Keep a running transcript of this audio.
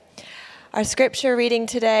Our scripture reading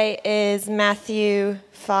today is Matthew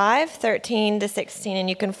 5:13-16, and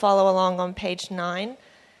you can follow along on page 9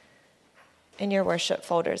 in your worship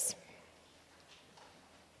folders.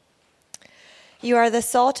 You are the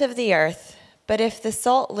salt of the earth, but if the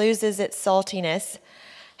salt loses its saltiness,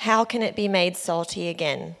 how can it be made salty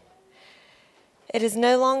again? It is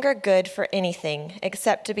no longer good for anything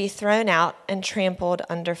except to be thrown out and trampled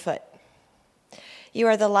underfoot. You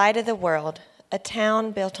are the light of the world. A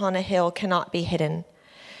town built on a hill cannot be hidden.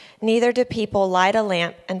 Neither do people light a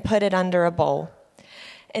lamp and put it under a bowl.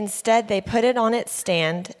 Instead, they put it on its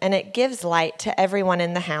stand, and it gives light to everyone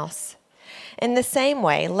in the house. In the same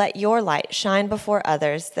way, let your light shine before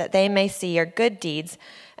others, that they may see your good deeds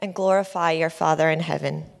and glorify your Father in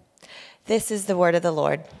heaven. This is the word of the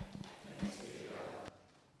Lord.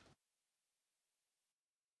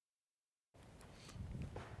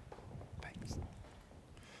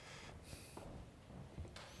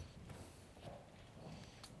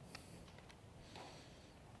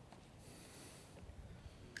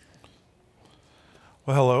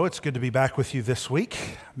 Well, hello. It's good to be back with you this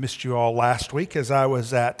week. Missed you all last week as I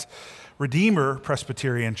was at Redeemer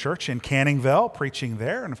Presbyterian Church in Canningville, preaching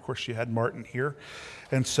there. And of course, you had Martin here.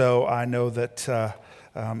 And so I know that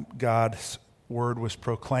God's word was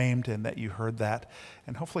proclaimed and that you heard that.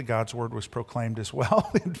 And hopefully God's word was proclaimed as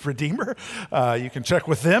well in Redeemer. You can check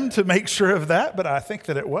with them to make sure of that, but I think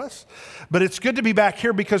that it was. But it's good to be back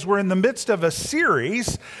here because we're in the midst of a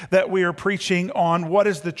series that we are preaching on what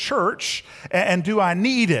is the church and do I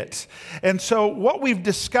need it? And so what we've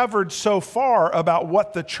discovered so far about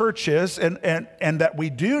what the church is and that we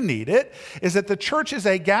do need it is that the church is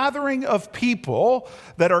a gathering of people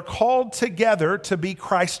that are called together to be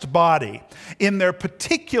Christ's body. In their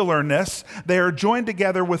particularness, they are joined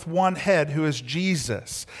together with one head who is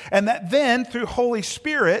Jesus. And that then through Holy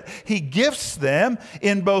Spirit, he gifts them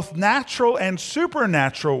in both natural and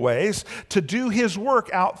supernatural ways to do his work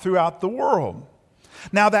out throughout the world.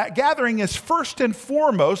 Now that gathering is first and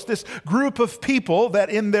foremost this group of people that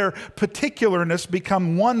in their particularness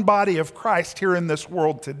become one body of Christ here in this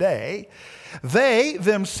world today. They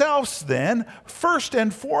themselves then, first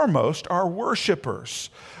and foremost, are worshipers,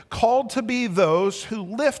 called to be those who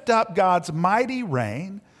lift up God's mighty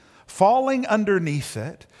reign, falling underneath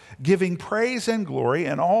it, giving praise and glory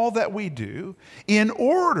in all that we do, in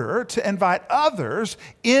order to invite others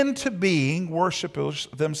into being worshipers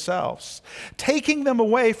themselves, taking them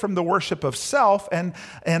away from the worship of self and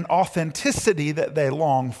authenticity that they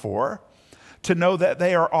long for, to know that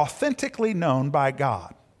they are authentically known by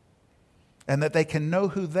God and that they can know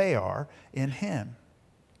who they are in Him.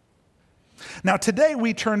 Now, today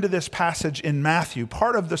we turn to this passage in Matthew,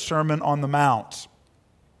 part of the Sermon on the Mount.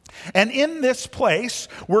 And in this place,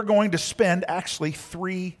 we're going to spend actually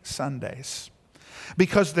 3 Sundays.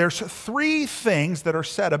 Because there's 3 things that are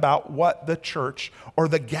said about what the church or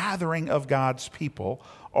the gathering of God's people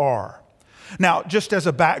are. Now, just as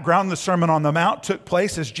a background, the Sermon on the Mount took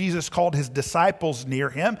place as Jesus called his disciples near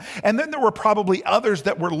him. And then there were probably others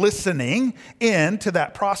that were listening in to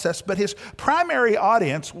that process. But his primary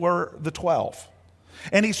audience were the 12.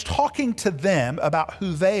 And he's talking to them about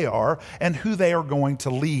who they are and who they are going to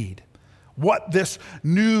lead. What this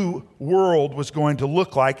new world was going to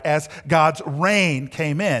look like as God's reign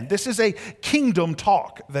came in. This is a kingdom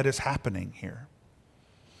talk that is happening here.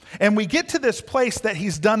 And we get to this place that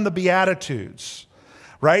he's done the Beatitudes,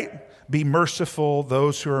 right? Be merciful,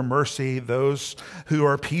 those who are mercy, those who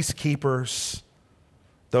are peacekeepers,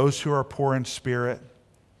 those who are poor in spirit.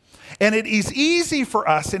 And it is easy for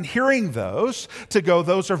us in hearing those to go,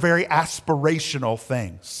 those are very aspirational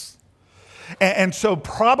things. And so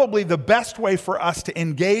probably the best way for us to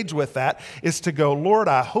engage with that is to go, Lord,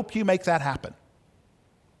 I hope you make that happen.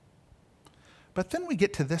 But then we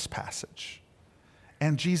get to this passage.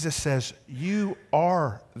 And Jesus says, you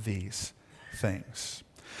are these things.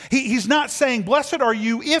 He's not saying, blessed are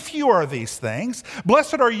you if you are these things.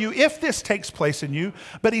 Blessed are you if this takes place in you.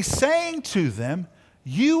 But he's saying to them,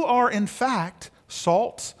 you are in fact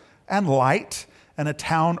salt and light and a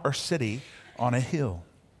town or city on a hill.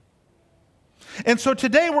 And so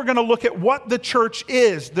today we're going to look at what the church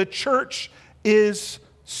is. The church is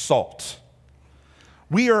salt.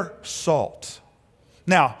 We are salt.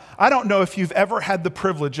 Now, I don't know if you've ever had the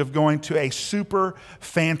privilege of going to a super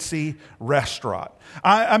fancy restaurant.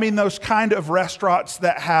 I mean those kind of restaurants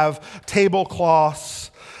that have tablecloths,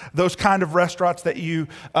 those kind of restaurants that you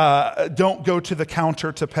don't go to the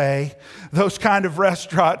counter to pay, those kind of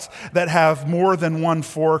restaurants that have more than one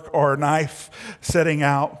fork or knife sitting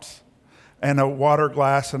out, and a water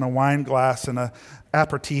glass and a wine glass and an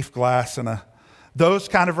aperitif glass and a Those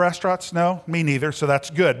kind of restaurants? No, me neither, so that's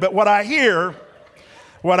good. But what I hear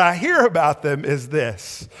about them is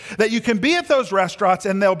this, that you can be at those restaurants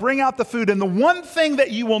and they'll bring out the food, and the one thing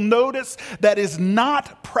that you will notice that is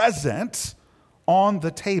not present on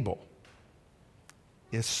the table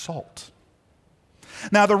is salt.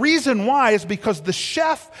 Now, the reason why is because the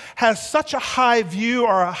chef has such a high view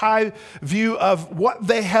of what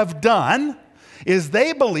they have done, is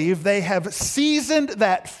they believe they have seasoned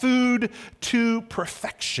that food to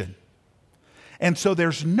perfection. And so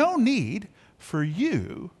there's no need for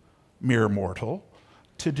you, mere mortal,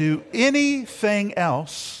 to do anything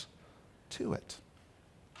else to it.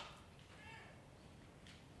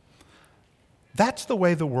 That's the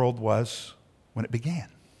way the world was when it began.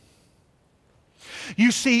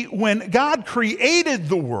 You see, when God created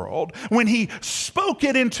the world, when He spoke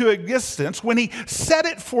it into existence, when He set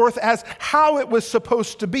it forth as how it was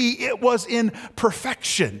supposed to be, it was in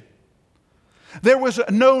perfection. There was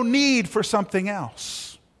no need for something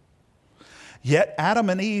else. Yet Adam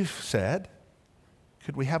and Eve said,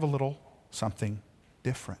 could we have a little something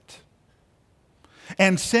different?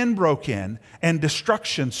 And sin broke in, and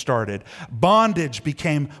destruction started. Bondage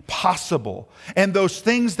became possible. And those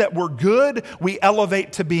things that were good, we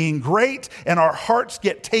elevate to being great, and our hearts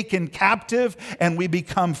get taken captive, and we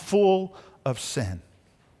become full of sin.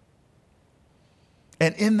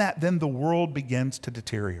 And in that, then the world begins to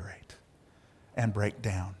deteriorate and break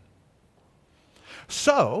down.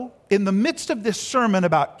 So, in the midst of this sermon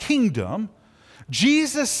about kingdom,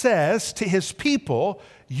 Jesus says to His people,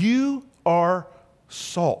 you are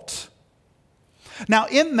salt. Now,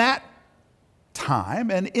 in that time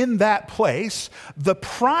and in that place, the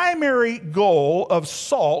primary goal of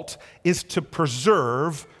salt is to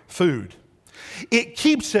preserve food. It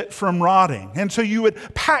keeps it from rotting. And so you would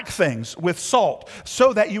pack things with salt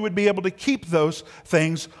so that you would be able to keep those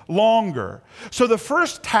things longer. So the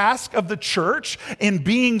first task of the church in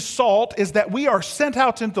being salt is that we are sent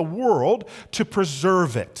out into the world to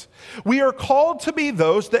preserve it. We are called to be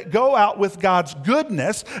those that go out with God's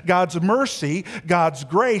goodness, God's mercy, God's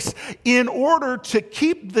grace, in order to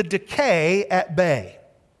keep the decay at bay.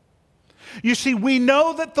 You see, we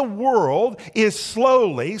know that the world is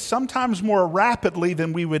slowly, sometimes more rapidly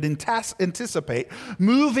than we would anticipate,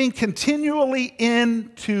 moving continually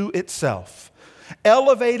into itself,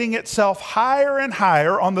 elevating itself higher and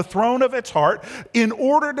higher on the throne of its heart in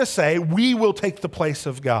order to say, we will take the place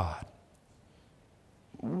of God.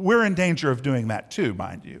 We're in danger of doing that too,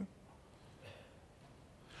 mind you.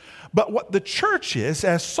 But what the church is,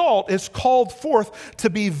 as salt, is called forth to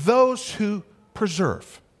be those who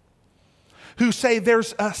preserve, who say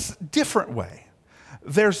there's a different way,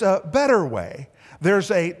 there's a better way,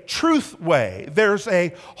 there's a truth way, there's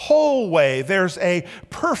a whole way, there's a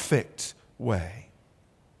perfect way.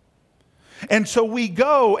 And so we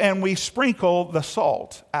go and we sprinkle the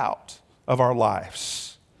salt out of our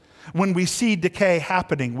lives. When we see decay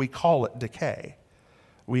happening, we call it decay.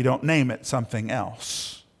 We don't name it something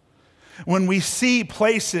else. When we see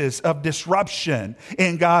places of disruption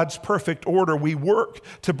in God's perfect order, we work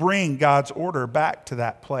to bring God's order back to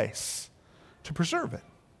that place, to preserve it.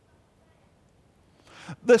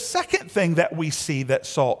 The second thing that we see that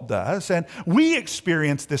salt does, and we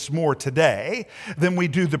experience this more today than we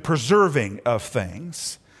do the preserving of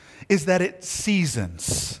things, is that it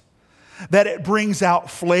seasons, that it brings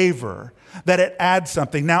out flavor, that it adds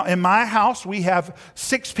something. Now, in my house, we have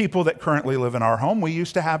 6 people that currently live in our home. We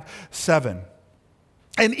used to have 7.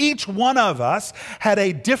 And each one of us had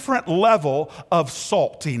a different level of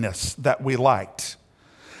saltiness that we liked.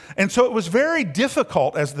 And so it was very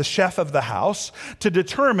difficult as the chef of the house to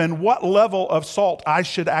determine what level of salt I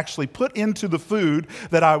should actually put into the food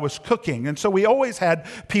that I was cooking. And so we always had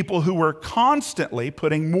people who were constantly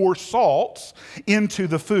putting more salt into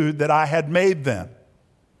the food that I had made them.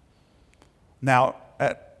 Now,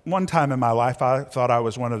 at one time in my life, I thought I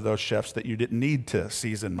was one of those chefs that you didn't need to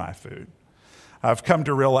season my food. I've come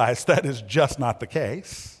to realize that is just not the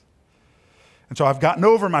case. And so I've gotten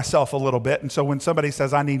over myself a little bit. And so when somebody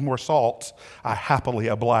says, I need more salt, I happily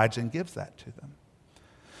oblige and give that to them.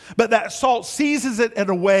 But that salt seasons it in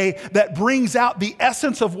a way that brings out the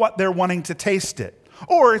essence of what they're wanting to taste it.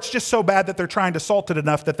 Or it's just so bad that they're trying to salt it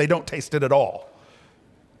enough that they don't taste it at all.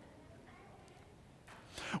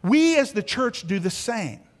 We as the church do the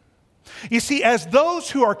same. You see, as those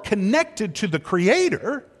who are connected to the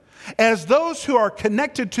Creator, as those who are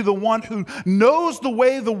connected to the one who knows the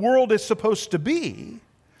way the world is supposed to be,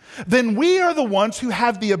 then we are the ones who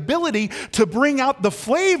have the ability to bring out the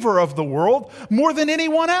flavor of the world more than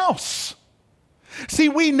anyone else. See,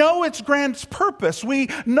 we know its grand purpose. We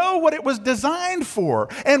know what it was designed for,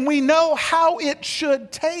 and we know how it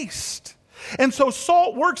should taste. And so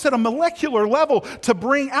salt works at a molecular level to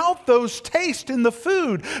bring out those tastes in the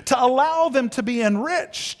food, to allow them to be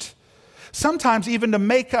enriched, sometimes even to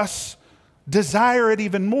make us desire it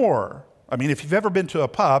even more. I mean, if you've ever been to a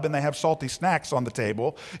pub and they have salty snacks on the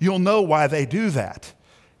table, you'll know why they do that.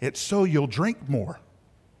 It's so you'll drink more.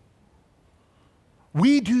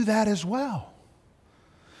 We do that as well.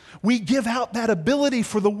 We give out that ability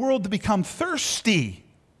for the world to become thirsty.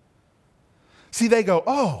 See, they go,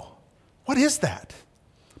 oh, what is that?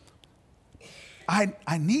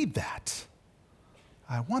 I need that.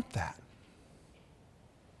 I want that.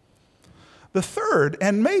 The third,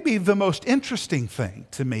 and maybe the most interesting thing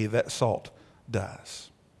to me that salt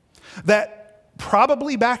does, that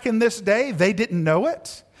probably back in this day, they didn't know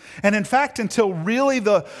it. And in fact, until really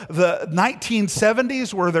the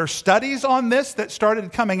 1970s, were there studies on this that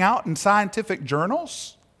started coming out in scientific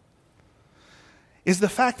journals, is the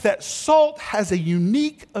fact that salt has a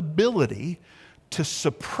unique ability to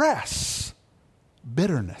suppress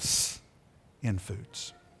bitterness in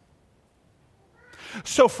foods.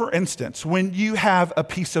 So for instance, when you have a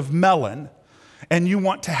piece of melon and you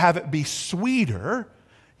want to have it be sweeter,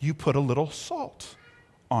 you put a little salt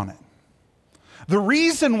on it. The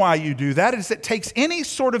reason why you do that is it takes any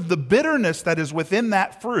sort of the bitterness that is within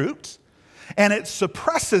that fruit and it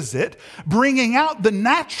suppresses it, bringing out the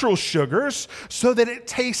natural sugars so that it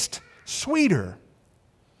tastes sweeter.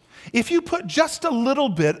 If you put just a little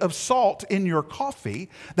bit of salt in your coffee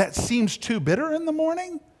that seems too bitter in the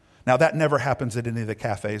morning, now that never happens at any of the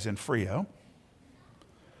cafes in Frio,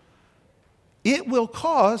 it will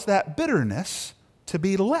cause that bitterness to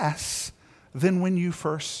be less than when you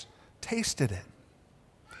first tasted it.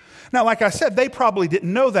 Now, like I said, they probably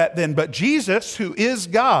didn't know that then, but Jesus, who is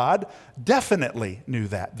God, definitely knew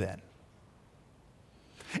that then.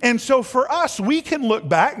 And so for us, we can look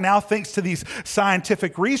back now, thanks to these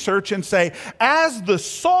scientific research, and say, as the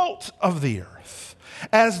salt of the earth,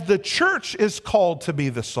 as the church is called to be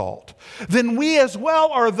the salt, then we as well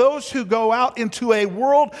are those who go out into a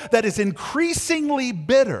world that is increasingly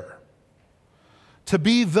bitter, to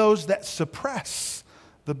be those that suppress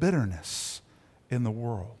the bitterness in the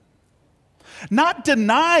world. Not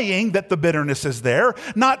denying that the bitterness is there,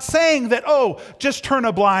 not saying that, oh, just turn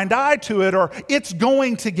a blind eye to it or it's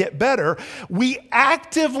going to get better. We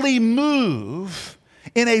actively move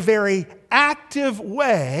in a very active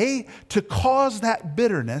way to cause that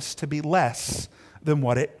bitterness to be less than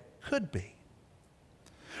what it could be.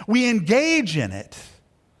 We engage in it,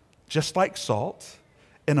 just like salt,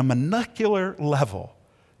 in a molecular level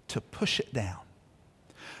to push it down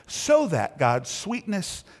so that God's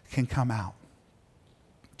sweetness can come out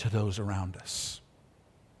to those around us.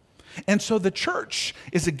 And so the church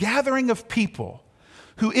is a gathering of people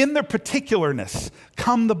who in their particularness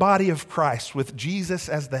come the body of Christ with Jesus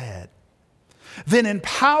as the head. Then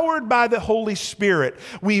empowered by the Holy Spirit,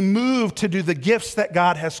 we move to do the gifts that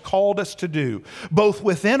God has called us to do, both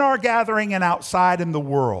within our gathering and outside in the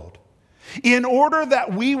world, in order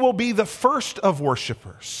that we will be the first of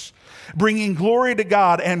worshipers, bringing glory to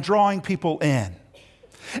God and drawing people in.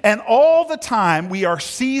 And all the time we are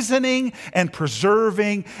seasoning and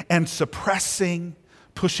preserving and suppressing,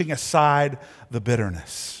 pushing aside the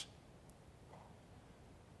bitterness.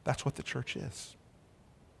 That's what the church is.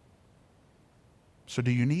 So do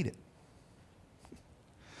you need it?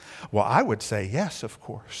 Well, I would say yes, of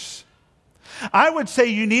course. I would say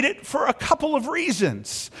you need it for a couple of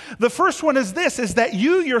reasons. The first one is this, is that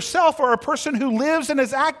you yourself are a person who lives and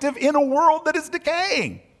is active in a world that is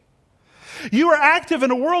decaying. You are active in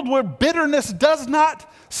a world where bitterness does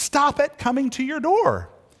not stop at coming to your door.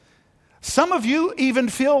 Some of you even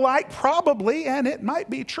feel like probably, and it might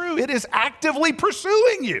be true, it is actively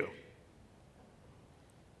pursuing you.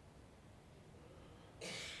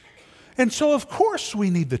 And so, of course, we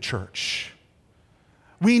need the church.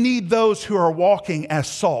 We need those who are walking as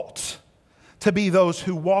salt to be those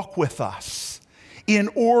who walk with us in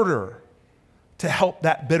order to help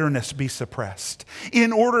that bitterness be suppressed,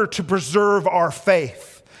 in order to preserve our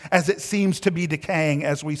faith as it seems to be decaying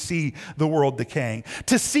as we see the world decaying,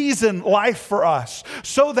 to season life for us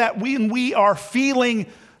so that when we are feeling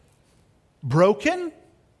broken,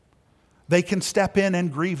 they can step in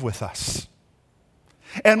and grieve with us.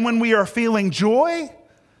 And when we are feeling joy,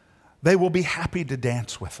 they will be happy to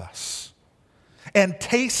dance with us and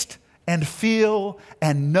taste and feel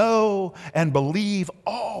and know and believe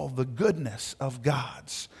all the goodness of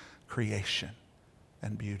God's creation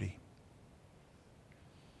and beauty.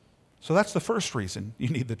 So that's the first reason you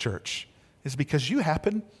need the church, is because you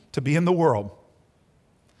happen to be in the world.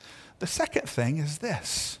 The second thing is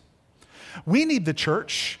this. We need the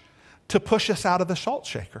church to push us out of the salt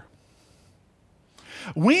shaker.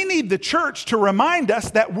 We need the church to remind us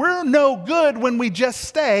that we're no good when we just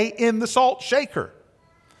stay in the salt shaker.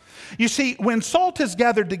 You see, when salt is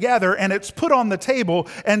gathered together and it's put on the table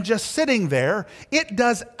and just sitting there, it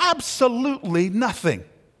does absolutely nothing.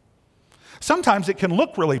 Sometimes it can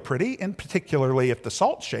look really pretty, and particularly if the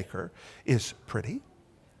salt shaker is pretty,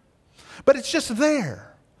 but it's just there.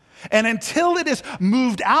 And until it is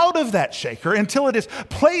moved out of that shaker, until it is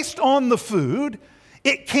placed on the food,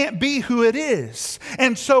 it can't be who it is.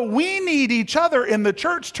 And so we need each other in the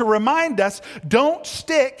church to remind us, don't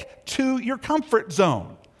stick to your comfort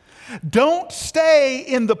zone. Don't stay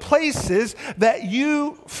in the places that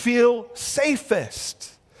you feel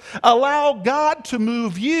safest. Allow God to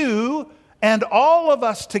move you and all of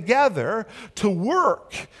us together to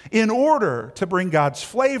work in order to bring God's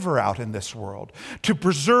flavor out in this world, to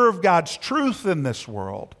preserve God's truth in this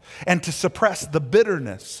world, and to suppress the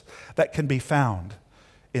bitterness that can be found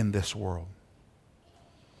in this world.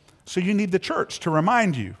 So you need the church to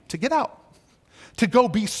remind you to get out, to go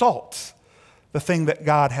be salt, the thing that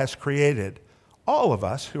God has created all of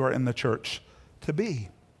us who are in the church to be.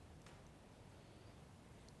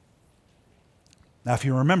 Now, if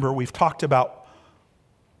you remember, we've talked about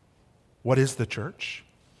what is the church,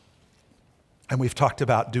 and we've talked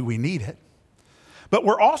about do we need it, but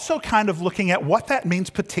we're also kind of looking at what that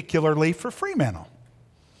means particularly for Fremantle.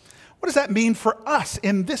 What does that mean for us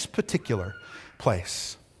in this particular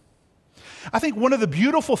place? I think one of the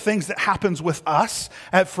beautiful things that happens with us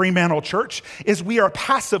at Fremantle Church is we are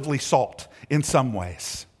passively salt in some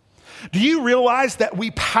ways. Do you realize that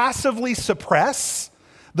we passively suppress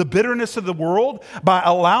the bitterness of the world by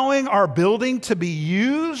allowing our building to be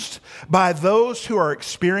used by those who are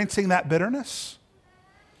experiencing that bitterness?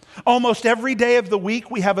 Almost every day of the week,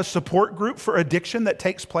 we have a support group for addiction that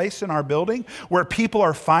takes place in our building where people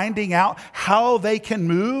are finding out how they can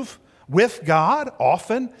move with God,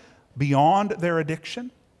 often beyond their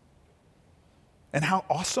addiction. And how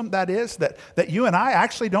awesome that is that you and I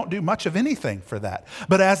actually don't do much of anything for that.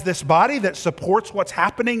 But as this body that supports what's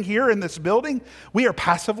happening here in this building, we are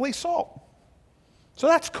passively salt. So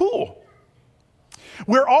that's cool.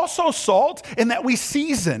 We're also salt in that we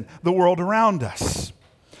season the world around us.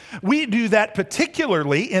 We do that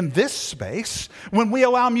particularly in this space when we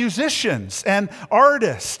allow musicians and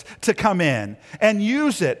artists to come in and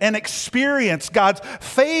use it and experience God's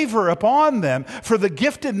favor upon them for the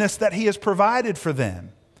giftedness that He has provided for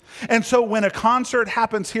them. And so when a concert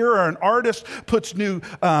happens here or an artist puts new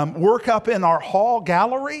work up in our hall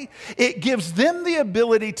gallery, it gives them the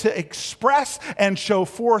ability to express and show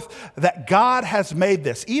forth that God has made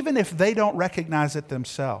this, even if they don't recognize it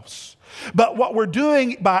themselves. But what we're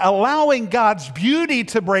doing by allowing God's beauty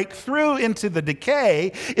to break through into the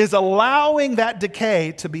decay is allowing that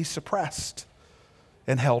decay to be suppressed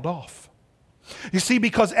and held off. You see,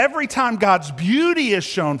 because every time God's beauty is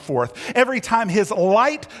shown forth, every time His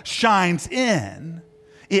light shines in,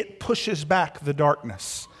 it pushes back the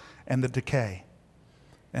darkness and the decay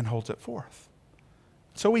and holds it forth.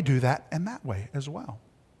 So we do that in that way as well.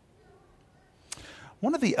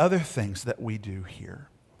 One of the other things that we do here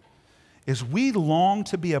is we long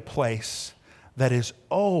to be a place that is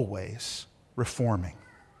always reforming,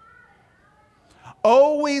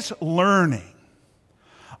 always learning,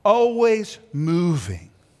 always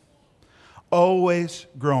moving, always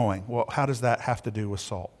growing. Well, how does that have to do with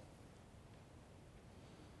salt?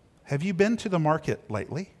 Have you been to the market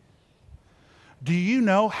lately? Do you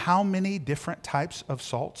know how many different types of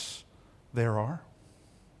salts there are?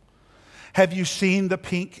 Have you seen the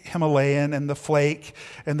pink Himalayan and the flake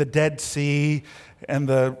and the Dead Sea and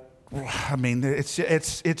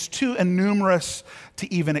it's too innumerous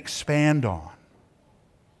to even expand on.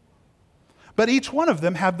 But each one of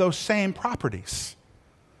them have those same properties: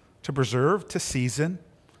 to preserve, to season,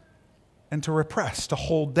 and to repress, to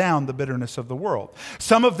hold down the bitterness of the world.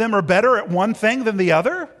 Some of them are better at one thing than the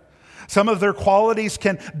other. Some of their qualities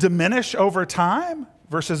can diminish over time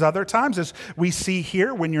versus other times, as we see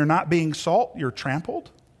here, when you're not being salt, you're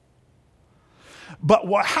trampled. But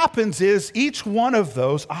what happens is each one of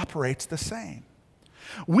those operates the same.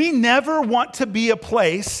 We never want to be a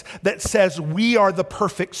place that says we are the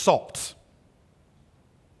perfect salt.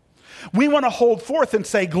 We want to hold forth and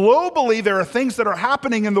say, globally, there are things that are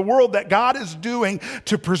happening in the world that God is doing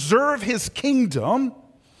to preserve His kingdom,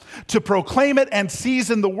 to proclaim it and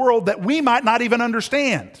season the world that we might not even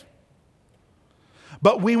understand.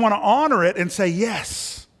 But we want to honor it and say,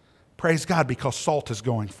 yes, praise God, because salt is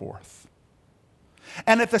going forth.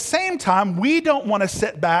 And at the same time, we don't want to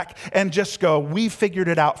sit back and just go, we figured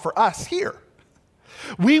it out for us here.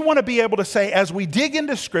 We want to be able to say, as we dig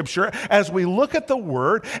into Scripture, as we look at the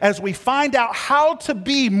Word, as we find out how to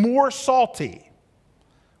be more salty,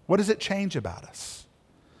 what does it change about us?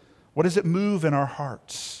 What does it move in our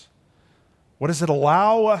hearts? What does it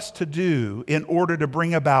allow us to do in order to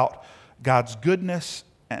bring about God's goodness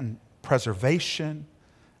and preservation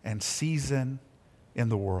and season in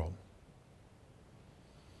the world?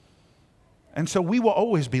 And so we will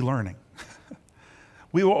always be learning.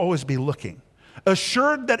 We will always be looking,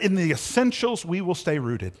 assured that in the essentials we will stay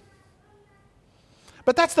rooted.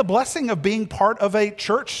 But that's the blessing of being part of a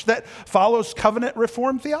church that follows covenant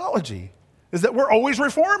reform theology, is that we're always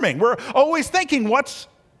reforming. We're always thinking, what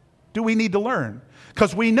do we need to learn?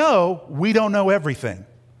 Because we know we don't know everything.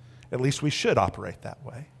 At least we should operate that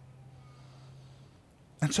way.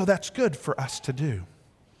 And so that's good for us to do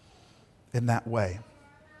in that way.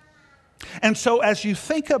 And so as you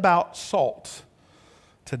think about salt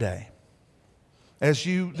today, as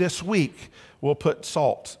you this week will put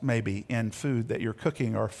salt maybe in food that you're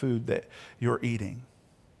cooking or food that you're eating,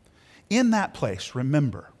 in that place,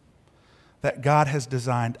 remember that God has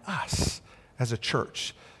designed us as a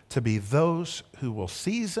church to be those who will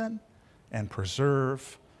season and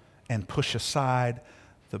preserve and push aside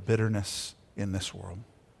the bitterness in this world.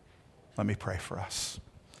 Let me pray for us.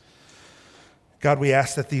 God, we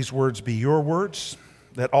ask that these words be your words,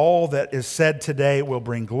 that all that is said today will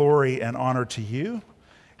bring glory and honor to you.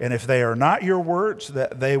 And if they are not your words,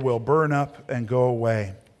 that they will burn up and go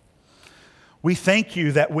away. We thank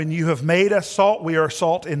you that when you have made us salt, we are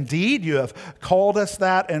salt indeed. You have called us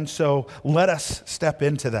that, and so let us step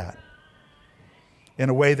into that in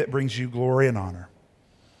a way that brings you glory and honor.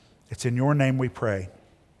 It's in your name we pray,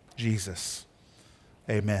 Jesus.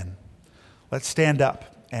 Amen. Let's stand up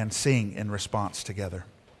and sing in response together.